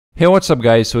Hey, what's up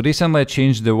guys? So recently I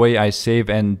changed the way I save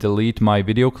and delete my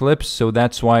video clips. So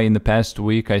that's why in the past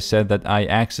week I said that I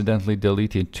accidentally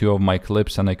deleted 2 of my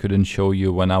clips and I couldn't show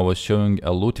you when I was showing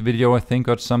a loot video, I think,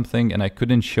 or something, and I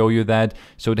couldn't show you that.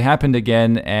 So it happened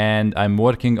again and I'm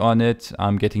working on it.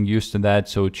 I'm getting used to that,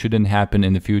 so it shouldn't happen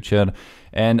in the future.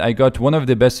 And I got one of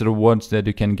the best rewards that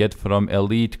you can get from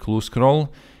Elite Clue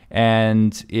Scroll.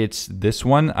 And it's this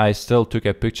one. I still took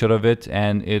a picture of it,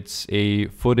 and it's a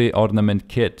footy ornament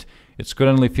kit. It's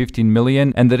currently 15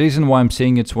 million, and the reason why I'm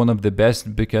saying it's one of the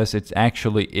best because it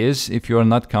actually is, if you're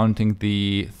not counting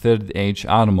the third age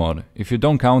armor. If you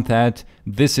don't count that,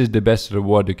 this is the best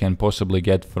reward you can possibly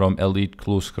get from Elite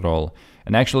Clue Scroll.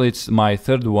 And actually it's my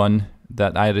third one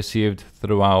that I received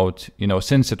throughout,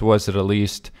 since it was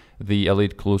released, the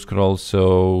Elite Clue Scroll.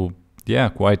 So yeah,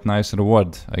 quite nice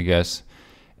reward, I guess.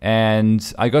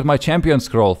 And I got my champion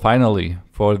scroll finally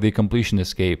for the completion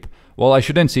escape. Well, I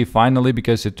shouldn't say finally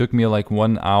because it took me like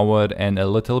 1 hour and a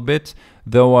little bit,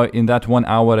 though in that 1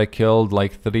 hour I killed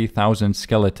like 3,000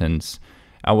 skeletons.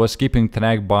 I was keeping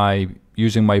track by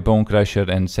using my bone crusher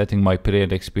and setting my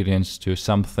period experience to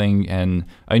something, and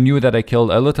I knew that I killed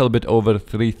a little bit over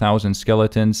 3,000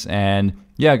 skeletons. And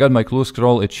yeah, I got my clue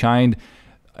scroll. It shined.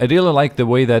 I really like the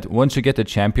way that once you get a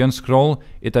champion scroll,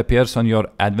 it appears on your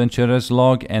adventurer's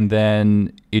log and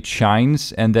then it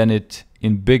shines, and then it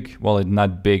in big, well, it's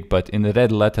not big, but in the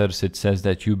red letters it says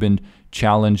that you've been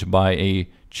challenged by a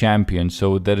champion.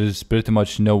 So there is pretty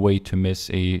much no way to miss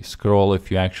a scroll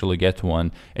if you actually get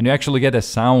one. And you actually get a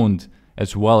sound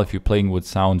as well if you're playing with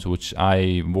sounds, which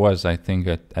I was, I think,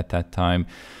 at that time.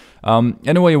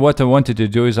 Anyway, what I wanted to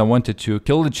do is I wanted to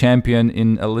kill the champion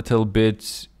in a little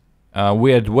bit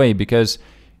weird way, because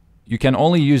you can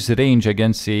only use range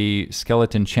against a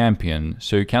skeleton champion,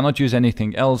 so you cannot use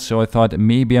anything else. So I thought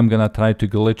maybe I'm gonna try to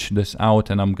glitch this out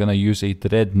and I'm gonna use a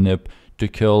dread nip to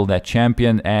kill that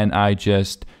champion, and I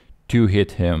just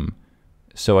 2-hit him.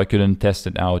 So I couldn't test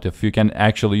it out if you can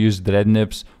actually use dread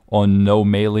nips on no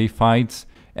melee fights.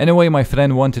 Anyway, my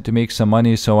friend wanted to make some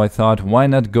money, so I thought, why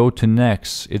not go to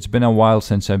Nex? It's been a while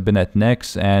since I've been at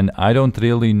Nex, and I don't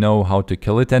really know how to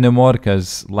kill it anymore,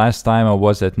 because last time I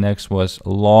was at Nex was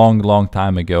long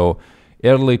time ago.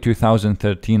 Early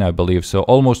 2013, I believe, so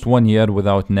almost 1 year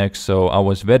without Nex, so I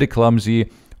was very clumsy.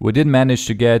 We did manage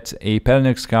to get a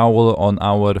Pernix Cowl on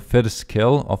our first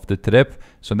kill of the trip,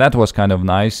 so that was kind of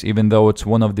nice. Even though it's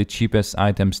one of the cheapest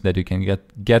items that you can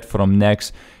get from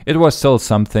Nex, it was still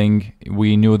something.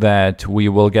 We knew that we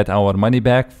will get our money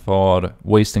back for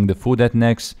wasting the food at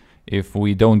Nex if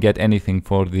we don't get anything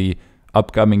for the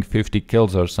upcoming 50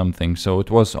 kills or something, so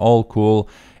it was all cool.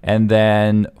 And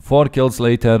then 4 kills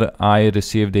later I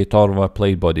received a Torva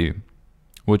plate body,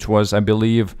 which was, I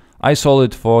believe, I sold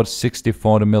it for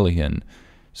 64 million.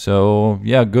 So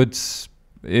yeah, good.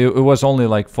 It was only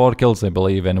like 4 kills, I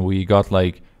believe, and we got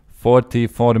like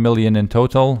 44 million in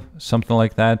total, something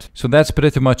like that. So that's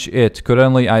pretty much it.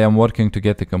 Currently I am working to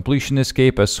get the completion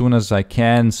escape as soon as I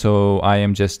can, so I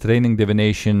am just training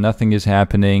divination. Nothing is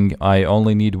happening. I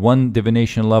only need 1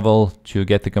 divination level to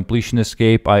get the completion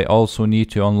escape. I also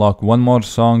need to unlock 1 more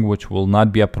song, which will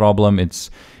not be a problem.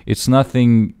 It's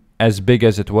nothing as big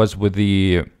as it was with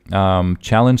the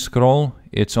challenge scroll.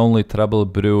 It's only Trouble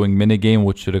Brewing minigame,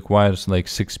 which requires like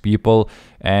 6 people,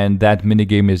 and that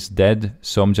minigame is dead,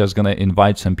 so I'm just gonna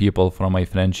invite some people from my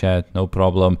friend chat, no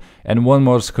problem. And 1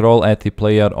 more scroll at the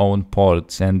player owned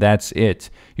ports, and that's it.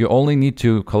 You only need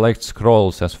to collect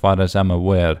scrolls as far as I'm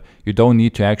aware. You don't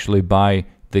need to actually buy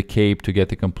the cape to get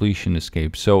the completion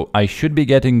escape. So I should be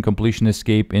getting completion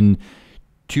escape in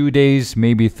 2 days,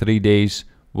 maybe 3 days.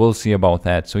 We'll see about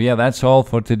that. So yeah, that's all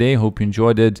for today. Hope you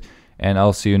enjoyed it, and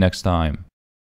I'll see you next time.